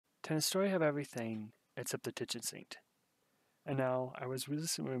can a story have everything except the kitchen sink? And now I was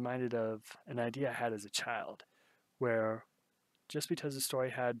recently reminded of an idea I had as a child, where just because the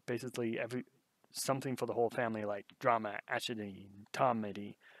story had basically every something for the whole family, like drama, action,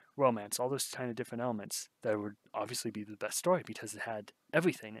 comedy, romance, all those kind of different elements, that would obviously be the best story because it had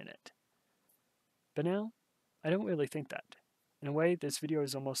everything in it. But now, I don't really think that. In a way, this video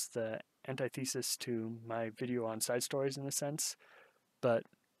is almost the antithesis to my video on side stories in a sense, but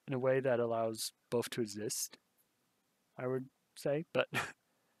in a way that allows both to exist, I would say. But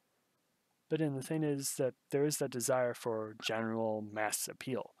then the thing is that there is that desire for general mass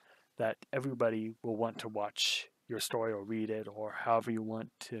appeal, that everybody will want to watch your story or read it or however you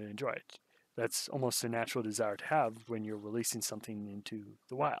want to enjoy it. That's almost a natural desire to have when you're releasing something into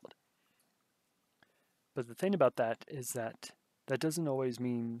the wild. But the thing about that is that that doesn't always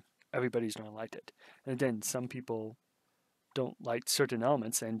mean everybody's going to like it. And again, some people don't like certain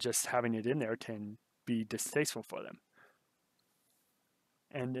elements, and just having it in there can be distasteful for them.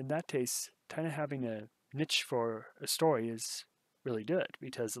 And in that case, kind of having a niche for a story is really good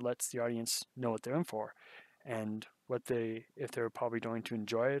because it lets the audience know what they're in for and if they're probably going to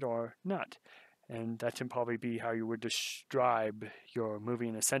enjoy it or not. And that can probably be how you would describe your movie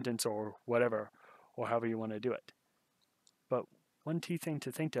in a sentence or whatever, or however you want to do it. But one key thing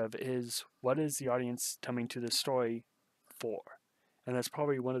to think of is, what is the audience coming to this story for? And that's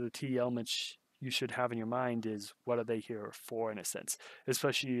probably one of the key elements you should have in your mind, is what are they here for, in a sense,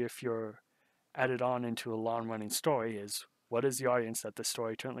 especially if you're added on into a long-running story, is what is the audience that the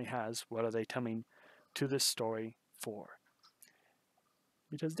story currently has, what are they coming to this story for?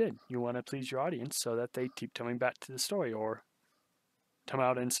 Because then you want to please your audience so that they keep coming back to the story or come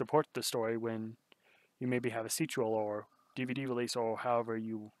out and support the story when you maybe have a sequel or DVD release or however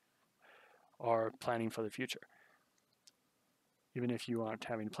you are planning for the future. Even if you aren't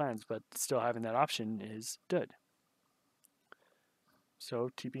having plans, but still having that option is good. So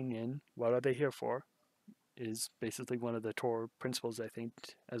keeping in what are they here for is basically one of the core principles I think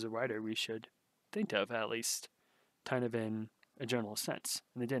as a writer we should think of, at least kind of in a general sense.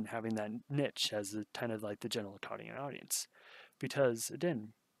 And again, having that niche as kind of like the general targeting audience. Because again,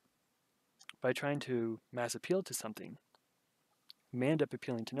 by trying to mass appeal to something, you may end up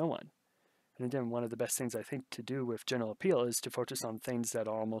appealing to no one. And again, one of the best things I think to do with general appeal is to focus on things that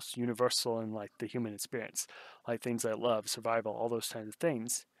are almost universal in like the human experience, like things like love, survival, all those kinds of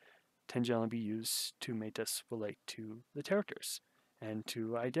things tend to generally be used to make us relate to the characters and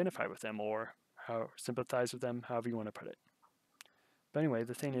to identify with them or sympathize with them, however you want to put it. But anyway,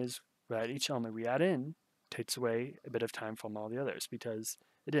 the thing is that each element we add in takes away a bit of time from all the others, because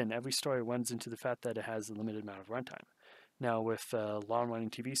again, every story runs into the fact that it has a limited amount of runtime. Now with a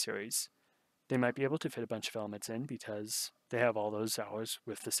long-running TV series, they might be able to fit a bunch of elements in because they have all those hours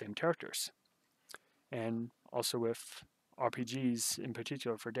with the same characters. And also with RPGs in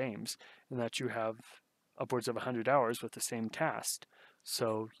particular for games, in that you have upwards of 100 hours with the same cast,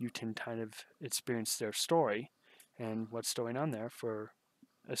 so you can kind of experience their story and what's going on there for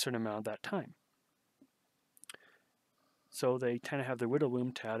a certain amount of that time. So they kind of have the wiggle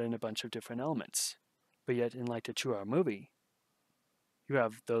room to add in a bunch of different elements. But yet in like a 2-hour movie, you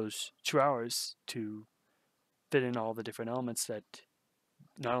have those 2 hours to fit in all the different elements that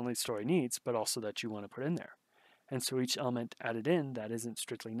not only the story needs, but also that you want to put in there. And so each element added in that isn't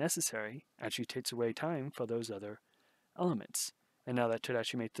strictly necessary actually takes away time for those other elements. And now that could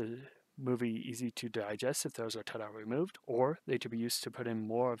actually make the movie easy to digest if those are cut out or removed, or they could be used to put in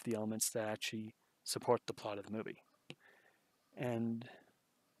more of the elements that actually support the plot of the movie. And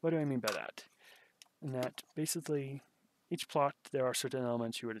what do I mean by that? In that basically each plot there are certain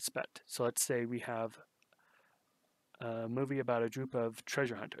elements you would expect. So let's say we have a movie about a group of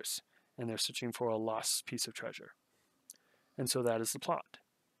treasure hunters and they're searching for a lost piece of treasure. And so that is the plot.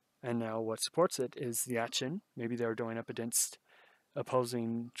 And now what supports it is the action. Maybe they're going up against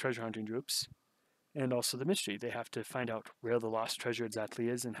opposing treasure hunting groups, and also the mystery. They have to find out where the lost treasure exactly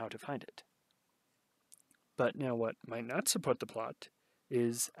is and how to find it. But now what might not support the plot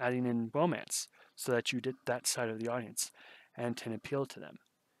is adding in romance so that you get that side of the audience and can appeal to them.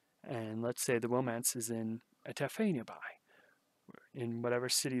 And let's say the romance is in a cafe nearby, in whatever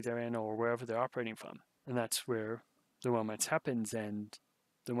city they're in or wherever they're operating from. And that's where the romance happens, and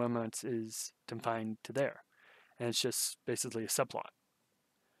the romance is confined to there. And it's just basically a subplot.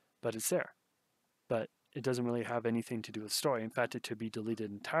 But it's there. But it doesn't really have anything to do with the story. In fact, it could be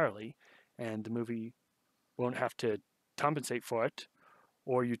deleted entirely, and the movie won't have to compensate for it,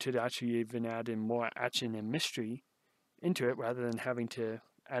 or you could actually even add in more action and mystery into it rather than having to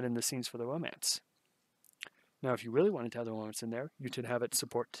add in the scenes for the romance. Now, if you really wanted to have the elements in there, you could have it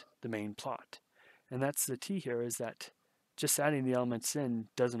support the main plot. And that's the key here, is that just adding the elements in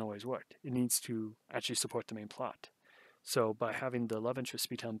doesn't always work. It needs to actually support the main plot. So by having the love interest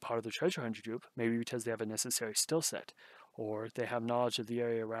become part of the treasure hunter group, maybe because they have a necessary skill set, or they have knowledge of the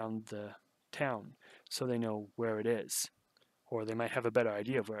area around the town, so they know where it is, or they might have a better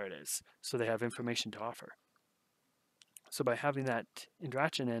idea of where it is, so they have information to offer. So by having that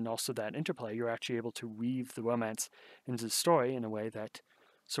interaction and also that interplay, you're actually able to weave the romance into the story in a way that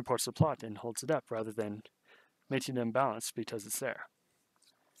supports the plot and holds it up, rather than making them balanced because it's there.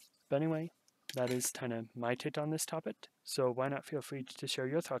 But anyway, that is kind of my take on this topic, so why not feel free to share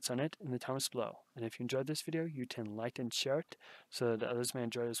your thoughts on it in the comments below. And if you enjoyed this video, you can like and share it so that others may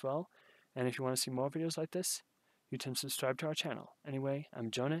enjoy it as well. And if you want to see more videos like this, you can subscribe to our channel. Anyway,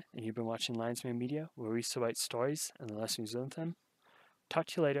 I'm Jonah, and you've been watching Lionsman Media, where we write stories and the lessons learned them. Talk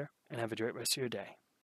to you later, and have a great rest of your day.